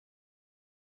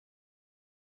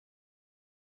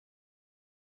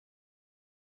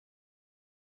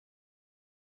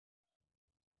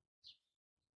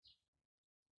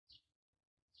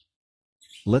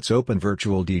Let's open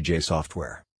Virtual DJ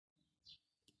software.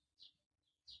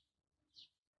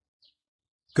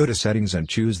 Go to Settings and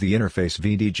choose the interface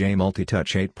VDJ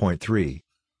Multi-touch 8.3.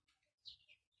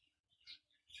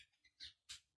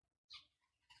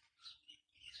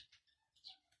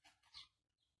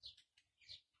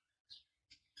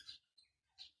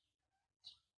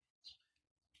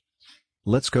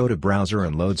 Let's go to browser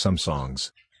and load some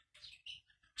songs.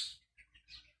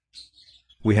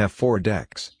 We have 4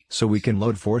 decks, so we can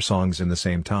load 4 songs in the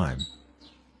same time.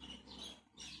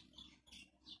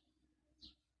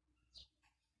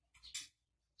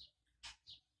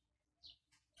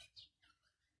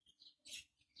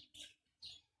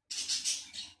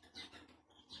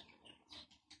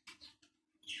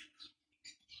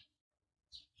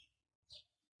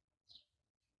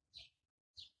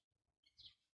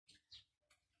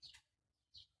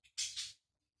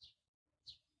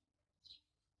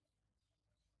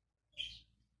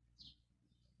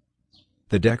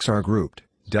 The decks are grouped,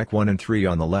 Deck 1 and 3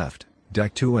 on the left,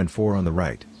 Deck 2 and 4 on the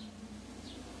right.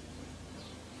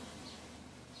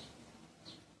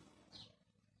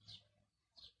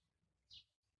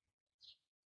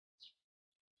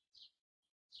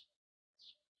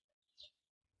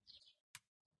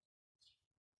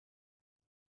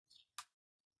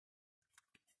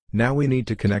 Now we need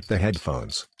to connect the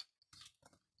headphones.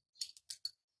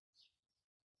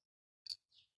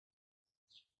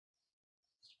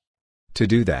 To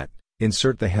do that,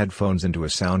 insert the headphones into a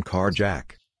sound card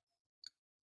jack.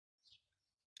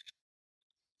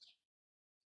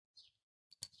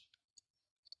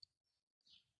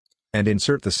 And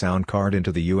insert the sound card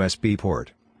into the USB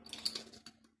port.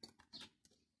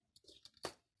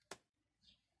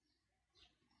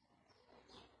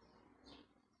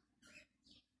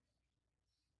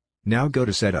 Now go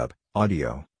to Setup,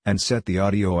 Audio, and set the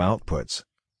audio outputs.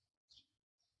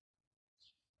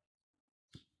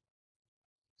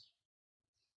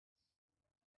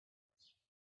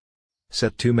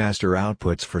 Set 2 master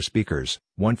outputs for speakers,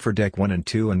 one for Deck 1 and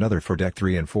 2, another for Deck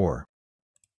 3 and 4.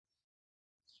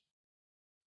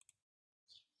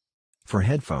 For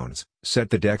headphones, set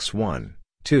the Decks 1,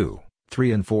 2,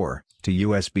 3 and 4 to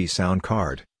USB sound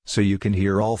card, so you can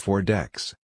hear all 4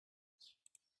 decks.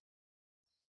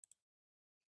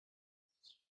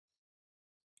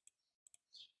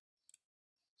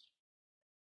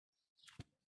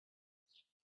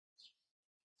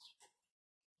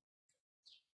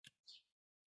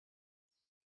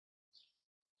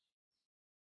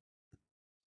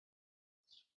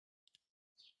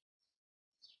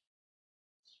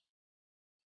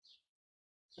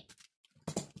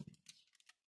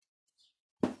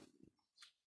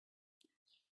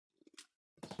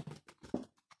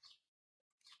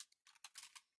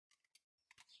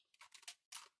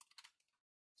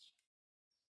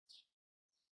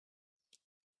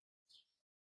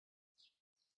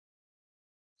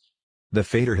 The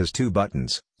fader has 2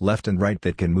 buttons, left and right,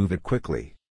 that can move it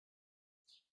quickly.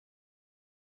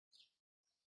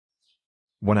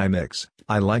 When I mix,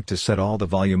 I like to set all the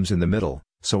volumes in the middle,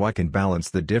 so I can balance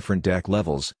the different deck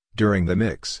levels during the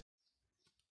mix.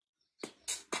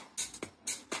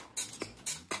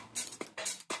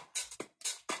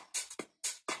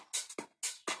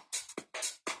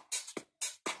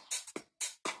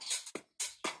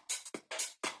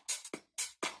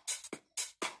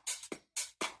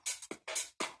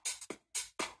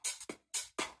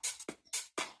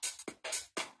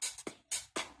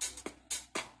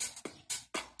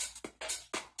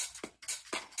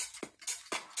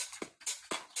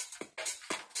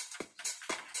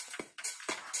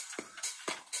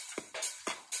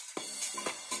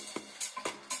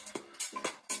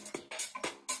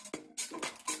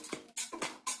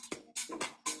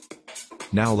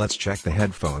 Now let's check the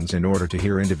headphones in order to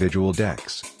hear individual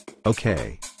decks.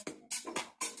 OK.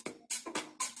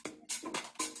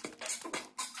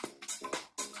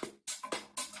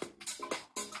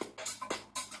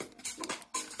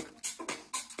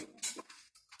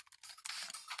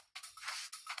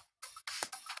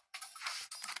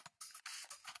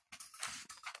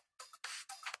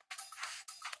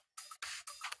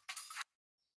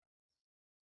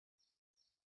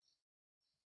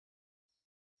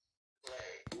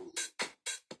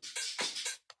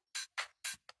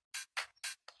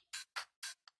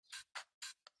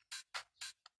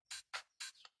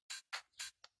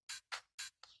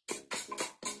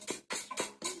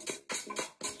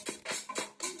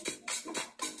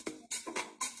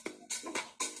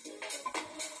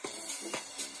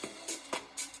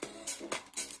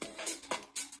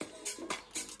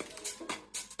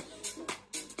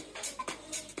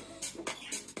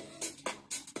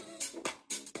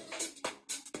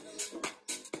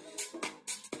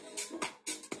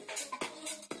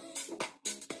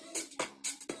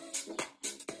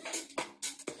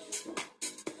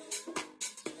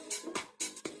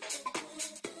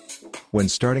 When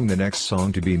starting the next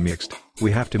song to be mixed,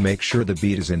 we have to make sure the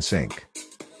beat is in sync.